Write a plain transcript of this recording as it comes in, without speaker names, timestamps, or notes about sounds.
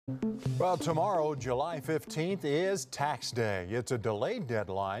Well, tomorrow, July 15th, is tax day. It's a delayed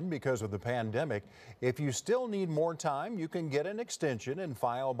deadline because of the pandemic. If you still need more time, you can get an extension and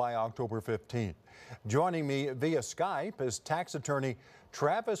file by October 15th. Joining me via Skype is tax attorney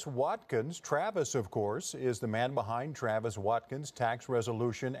Travis Watkins. Travis, of course, is the man behind Travis Watkins Tax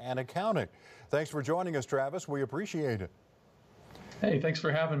Resolution and Accounting. Thanks for joining us, Travis. We appreciate it. Hey, thanks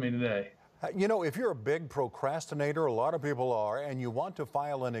for having me today. You know, if you're a big procrastinator, a lot of people are, and you want to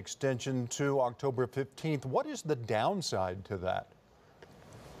file an extension to October 15th, what is the downside to that?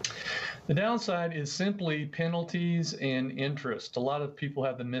 The downside is simply penalties and interest. A lot of people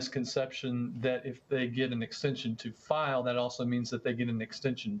have the misconception that if they get an extension to file, that also means that they get an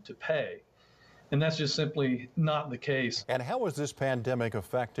extension to pay. And that's just simply not the case. And how is this pandemic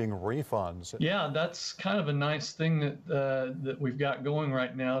affecting refunds? Yeah, that's kind of a nice thing that we've got going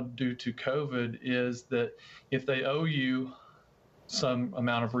right now due to COVID is that if they owe you some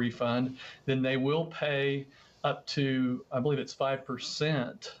amount of refund, then they will pay up to, I believe it's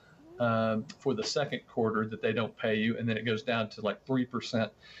 5% for the second quarter that they don't pay you, and then it goes down to like 3%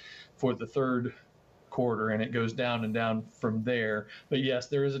 for the third quarter, and it goes down and down from there. But yes,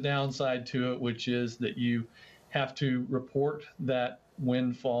 there is a downside to it, which is that you have to report that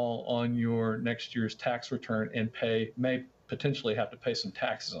windfall on your next year's tax return and may potentially have to pay some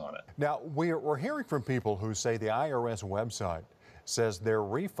taxes on it. Now, we're hearing from people who say the IRS website says their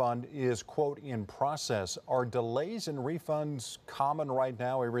refund is, quote, in process. Are delays in refunds common right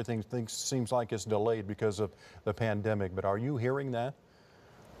now? Everything seems like it's delayed because of the pandemic, but are you hearing that?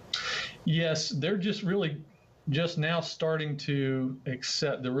 Yes, they're just now starting to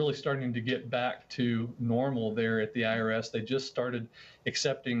accept, they're really starting to get back to normal there at the IRS. They just started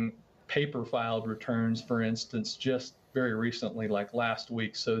accepting paper filed returns, for instance, just very recently, like last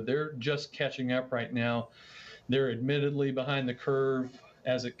week. So they're just catching up right now. They're admittedly behind the curve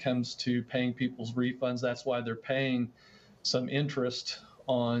as it comes to paying people's refunds. That's why they're paying some interest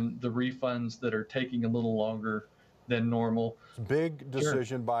on the refunds that are taking a little longer than normal. Big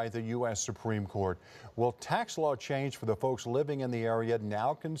decision by the U.S. Supreme Court. Will tax law change for the folks living in the area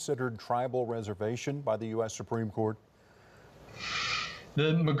now considered tribal reservation by the U.S. Supreme Court?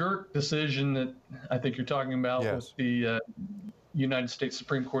 The McGurk decision that I think you're talking about with the United States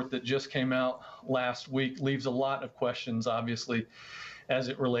Supreme Court that just came out last week leaves a lot of questions, obviously, as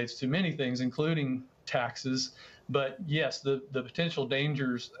it relates to many things, including taxes. But yes, the potential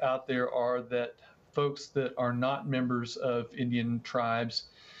dangers out there are that folks that are not members of Indian tribes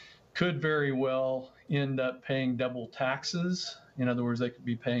could very well end up paying double taxes. In other words, they could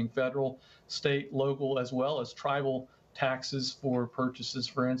be paying federal, state, local, as well as tribal taxes for purchases,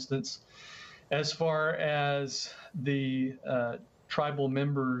 for instance. As far as the tribal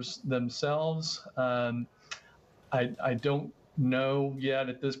members themselves, I don't know yet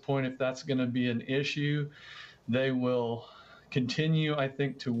at this point if that's going to be an issue. They will continue, I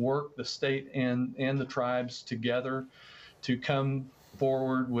think, to work the state and the tribes together to come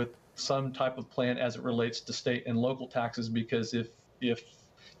forward with some type of plan as it relates to state and local taxes, because if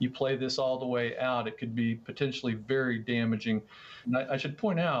you play this all the way out, it could be potentially very damaging. And I should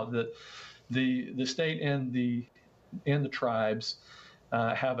point out that the state and the tribes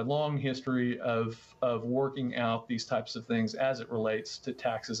have a long history of working out these types of things as it relates to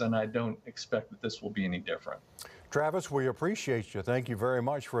taxes, and I don't expect that this will be any different. Travis, we appreciate you. Thank you very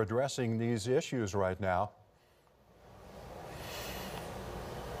much for addressing these issues right now.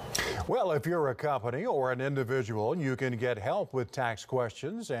 Well, if you're a company or an individual, you can get help with tax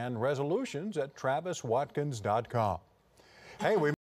questions and resolutions at traviswatkins.com. Hey, we